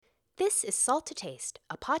This is Salt to Taste,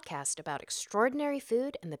 a podcast about extraordinary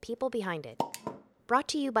food and the people behind it. Brought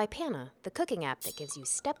to you by Panna, the cooking app that gives you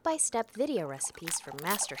step-by-step video recipes from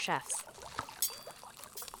master chefs.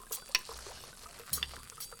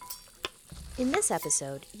 In this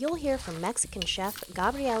episode, you'll hear from Mexican chef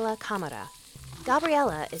Gabriela Camara.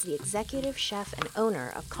 Gabriela is the executive chef and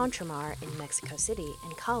owner of Contramar in Mexico City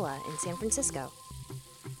and Cala in San Francisco.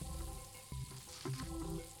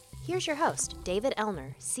 Here's your host, David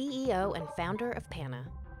Elner, CEO and founder of Panna.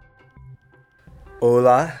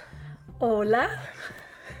 Hola. Hola.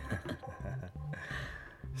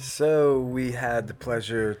 So we had the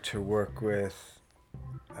pleasure to work with,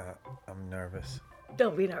 I'm nervous,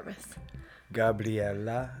 Don't be nervous.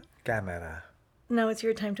 Gabriela Camara. Now it's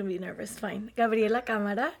your time to be nervous. Fine. Gabriela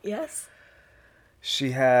Camara, yes.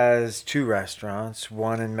 She has two restaurants,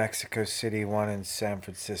 one in Mexico City, one in San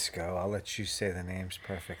Francisco. I'll let you say the names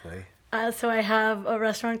perfectly. So I have a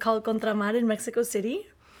restaurant called Contramar in Mexico City.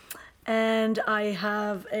 And I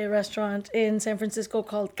have a restaurant in San Francisco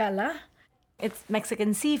called Cala. It's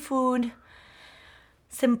Mexican seafood.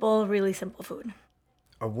 Simple, really simple food.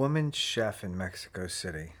 A woman chef in Mexico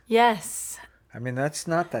City. Yes. I mean, that's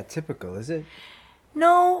not that typical, is it?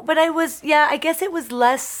 No, but I guess it was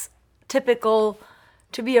less typical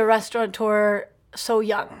to be a restaurateur so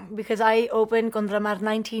young because I opened Contramar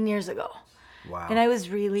 19 years ago. Wow. And I was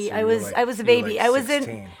really, So I you were was a like baby. I was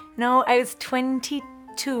 16. I was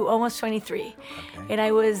 22, almost 23. Okay. And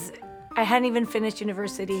I hadn't even finished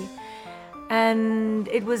university. And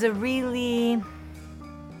it was a really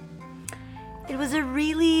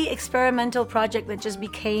experimental project that just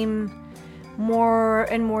became more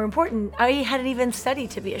and more important. I hadn't even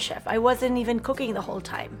studied to be a chef. I wasn't even cooking the whole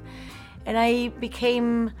time. And I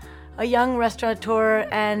became a young restaurateur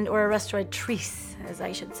or a restauratrice, as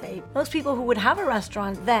I should say. Most people who would have a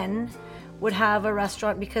restaurant then would have a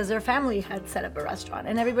restaurant because their family had set up a restaurant.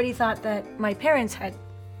 And everybody thought that my parents had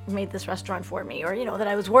made this restaurant for me, or, that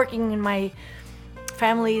I was working in my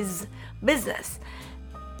family's business.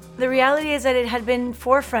 The reality is that it had been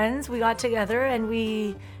 4 friends. We got together and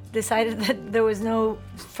we decided that there was no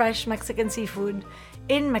fresh Mexican seafood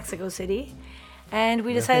in Mexico City. And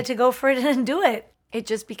we decided to go for it and do it. It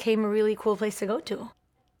just became a really cool place to go to.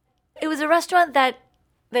 It was a restaurant that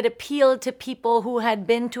appealed to people who had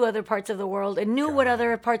been to other parts of the world and knew what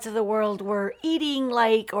other parts of the world were eating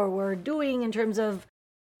like or were doing in terms of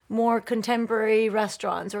more contemporary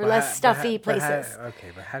restaurants or less stuffy places.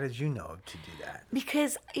 But how did you know to do that?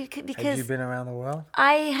 Because Had you been around the world?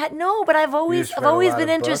 But I've always been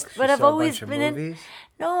interested. But I've always been movies?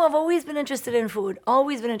 I've always been interested in food.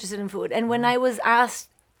 Always been interested in food. And when I was asked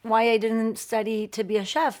why I didn't study to be a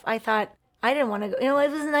chef, I thought I didn't want to go.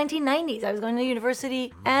 It was the 1990s. I was going to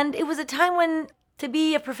university, and it was a time when to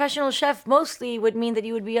be a professional chef mostly would mean that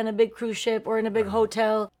you would be on a big cruise ship or in a big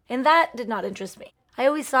hotel, and that did not interest me. I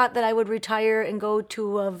always thought that I would retire and go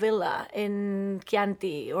to a villa in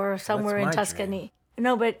Chianti or somewhere in Tuscany. Dream.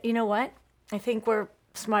 No, but you know what? I think we're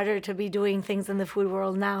smarter to be doing things in the food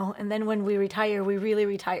world now. And then when we retire, we really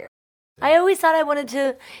retire. Yeah. I always thought I wanted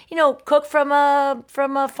to, cook from a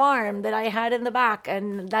farm that I had in the back.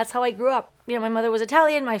 And that's how I grew up. My mother was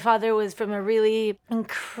Italian. My father was from a really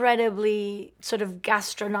incredibly sort of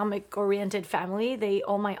gastronomic-oriented family.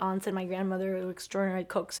 All my aunts and my grandmother were extraordinary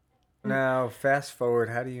cooks. Now, fast forward,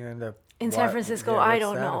 how do you end up in San Francisco? I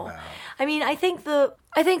don't know. About? I mean, I think the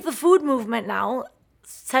food movement now,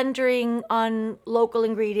 centering on local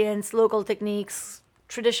ingredients, local techniques,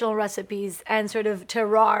 traditional recipes, and sort of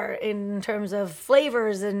terroir in terms of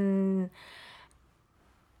flavors and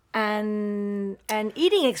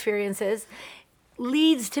eating experiences,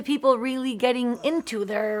 leads to people really getting into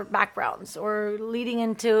their backgrounds or leading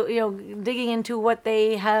into, digging into what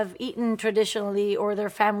they have eaten traditionally or their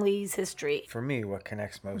family's history. For me, what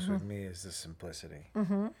connects most with me is the simplicity.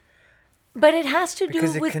 Mm-hmm. But it has to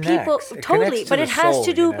do with people totally. But it has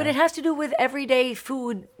to do with everyday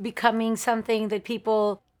food becoming something that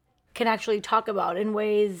people can actually talk about in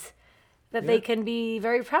ways that they can be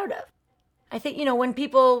very proud of. I think, when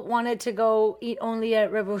people wanted to go eat only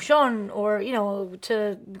at Rebuchon or,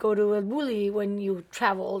 to go to El Bulli when you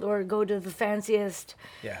traveled or go to the fanciest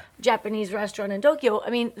Japanese restaurant in Tokyo, I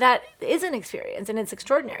mean, that is an experience and it's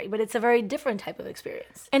extraordinary, but it's a very different type of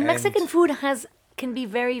experience. And Mexican food can be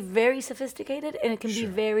very, very sophisticated and it can be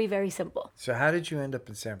very, very simple. So how did you end up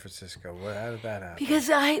in San Francisco? How did that happen? Because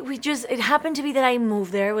it happened to be that I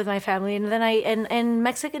moved there with my family, and then and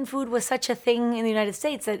Mexican food was such a thing in the United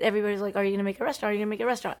States that everybody's like, are you going to make a restaurant? Are you going to make a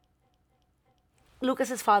restaurant?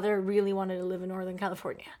 Lucas's father really wanted to live in Northern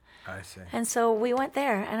California. I see. And so we went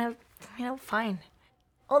there and fine.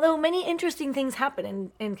 although many interesting things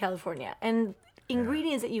happen in California, and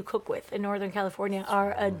ingredients that you cook with in Northern California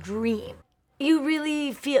are a dream. You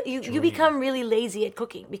really feel, you become really lazy at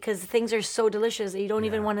cooking because things are so delicious that you don't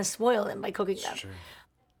even want to spoil them by cooking them. True.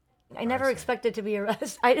 I never expected to be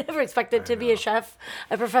a chef,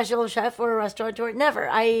 a professional chef or a restaurateur. Never.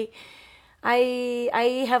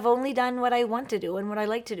 I have only done what I want to do and what I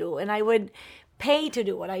like to do, and I would pay to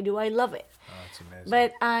do what I do. I love it. Oh, that's amazing.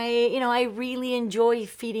 But I really enjoy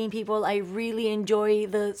feeding people. I really enjoy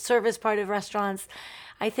the service part of restaurants.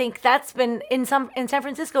 I think that's been in San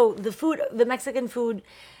Francisco, the Mexican food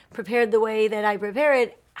prepared the way that I prepare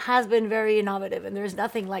it has been very innovative, and there's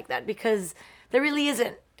nothing like that because there really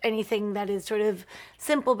isn't anything that is sort of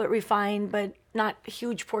simple but refined, but not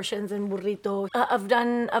huge portions and burrito.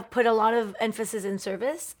 I've put a lot of emphasis in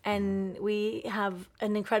service, and we have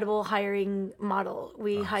an incredible hiring model.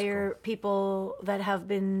 We hire people that have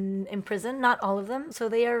been in prison, not all of them, so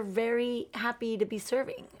they are very happy to be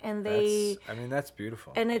serving, and that's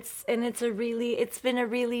beautiful. And it's been a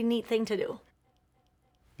really neat thing to do.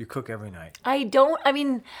 You cook every night. I'm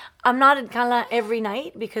not in Cala every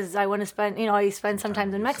night because I want to spend, I spend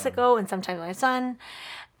sometimes in Mexico and sometimes with my son.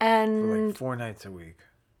 And for like 4 nights a week.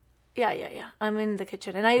 Yeah. I'm in the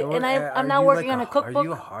kitchen. And I'm now working on a cookbook. Are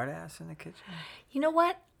you a hard ass in the kitchen? You know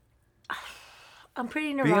what? I'm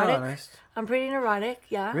pretty neurotic. Be honest. I'm pretty neurotic.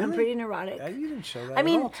 Yeah, really? I'm pretty neurotic. Yeah, you didn't show that at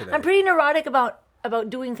all today. I'm pretty neurotic about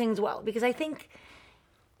doing things well because I think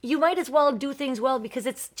you might as well do things well because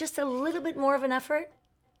it's just a little bit more of an effort.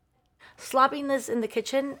 Sloppiness in the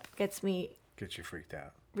kitchen gets you freaked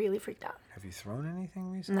out. Really freaked out. Have you thrown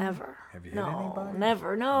anything recently? Never. Have you hit anybody?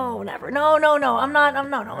 Never. No. I'm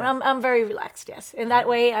very relaxed. Yes, in that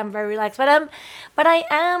way, I'm very relaxed. But I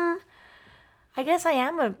am. I guess I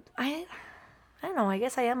am I don't know. I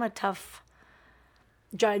guess I am a tough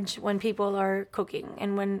judge when people are cooking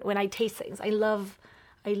and when I taste things. I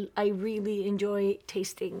really enjoy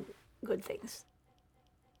tasting good things.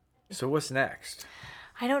 So what's next?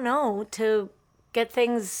 I don't know, to get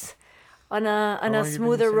things on a smoother How long have you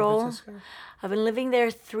been in San roll. Francisco? I've been living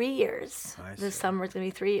there 3 years. I This see. summer it's gonna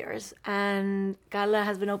be 3 years, and Cala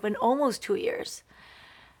has been open almost 2 years.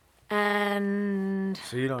 And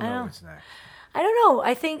So you don't know what's next. I don't know.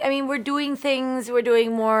 We're doing things. We're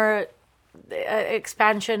doing more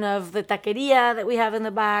expansion of the taqueria that we have in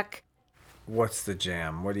the back. What's the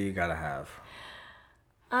jam? What do you gotta have?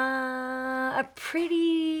 A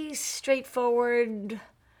pretty straightforward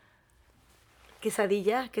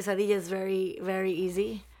quesadilla. Quesadilla is very, very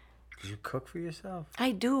easy. Do you cook for yourself?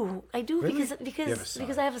 I do Really?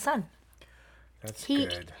 because I have a son. That's He-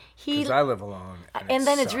 good. he- Because I live alone. And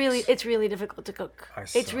then it's sucks. really difficult to cook. I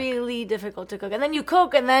It's suck. really difficult to cook. And then you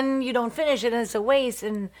cook and then you don't finish it and it's a waste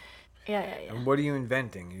and yeah. And what are you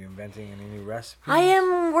inventing? Are you inventing any new recipes? I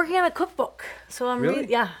am working on a cookbook. So I'm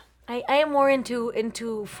Really? I am more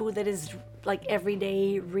into food that is like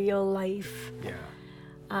everyday, real life,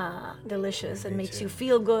 Yeah. delicious and Me makes too. you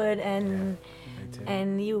feel good and Me too.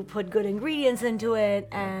 and you put good ingredients into it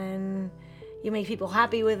and you make people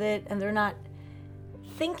happy with it and they're not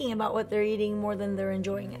thinking about what they're eating more than they're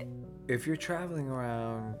enjoying it. If you're traveling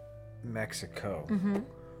around Mexico, Mm-hmm.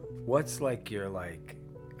 what's like your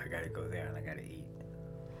I gotta go there and I gotta eat?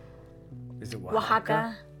 Is it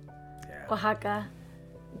Oaxaca, Yeah. Oaxaca,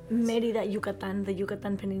 Mérida, Yucatan. The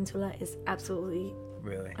Yucatan Peninsula is absolutely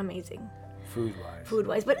Really? amazing Food-wise.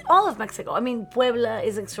 food-wise, but all of Mexico. I mean, Puebla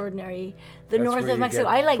is extraordinary. The That's north where of you Mexico.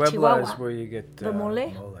 get- I like Puebla Chihuahua. is where you get The mole?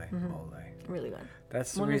 Mole. Really good.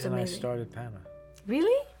 That's the Mole is reason I amazing. started Pana.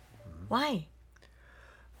 Really? Mm-hmm. Why?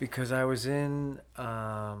 Because I was in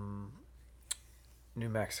New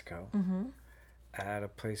Mexico Mm-hmm. at a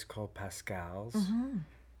place called Pascal's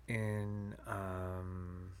in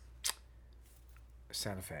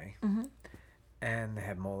Santa Fe. Mm-hmm. And they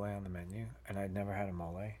had mole on the menu, and I'd never had a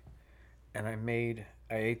mole. And I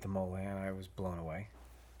ate the mole, and I was blown away.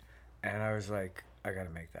 And I was like, I gotta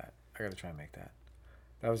make that. I gotta try and make that.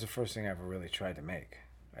 That was the first thing I ever really tried to make,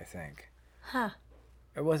 I think. Huh.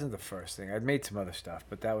 It wasn't the first thing. I'd made some other stuff,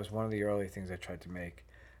 but that was one of the early things I tried to make.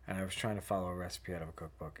 And I was trying to follow a recipe out of a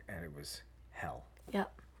cookbook, and it was hell. Yeah.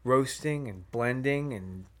 Roasting and blending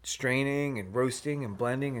and straining and roasting and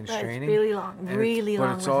blending and Right, it's straining. really long, And really long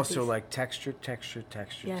But it's also recipes. like texture.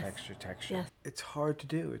 Yes. Yes. It's hard to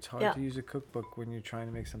do. It's hard Yeah. to use a cookbook when you're trying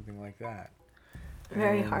to make something like that.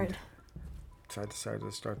 Very And hard. So I decided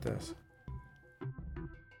to start this.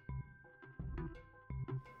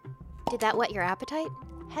 Did that whet your appetite?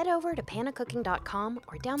 Head over to panacooking.com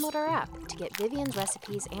or download our app to get Vivian's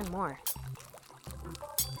recipes and more.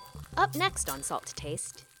 Up next on Salt to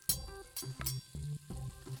Taste.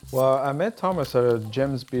 Well, I met Thomas at a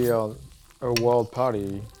James Beard Award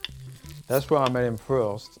party. That's where I met him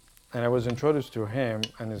first. And I was introduced to him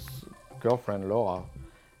and his girlfriend, Laura.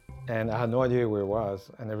 And I had no idea who he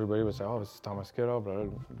was. And everybody was like, oh, this is Thomas Keller,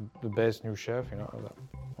 the best new chef. I was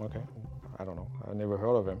like, okay, I don't know. I never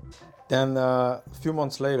heard of him. Then a few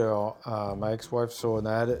months later, my ex-wife saw an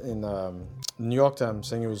ad in New York Times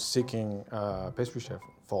saying he was seeking a pastry chef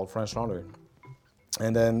for French Laundry.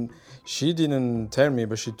 And then she didn't tell me,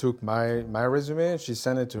 but she took my resume and she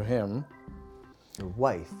sent it to him. Your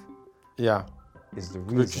wife Yeah, is the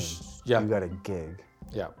reason yeah. you got a gig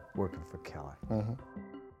yeah. working for Keller. Mm-hmm.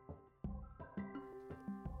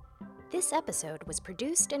 This episode was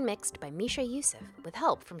produced and mixed by Misha Youssef with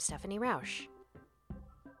help from Stephanie Rausch.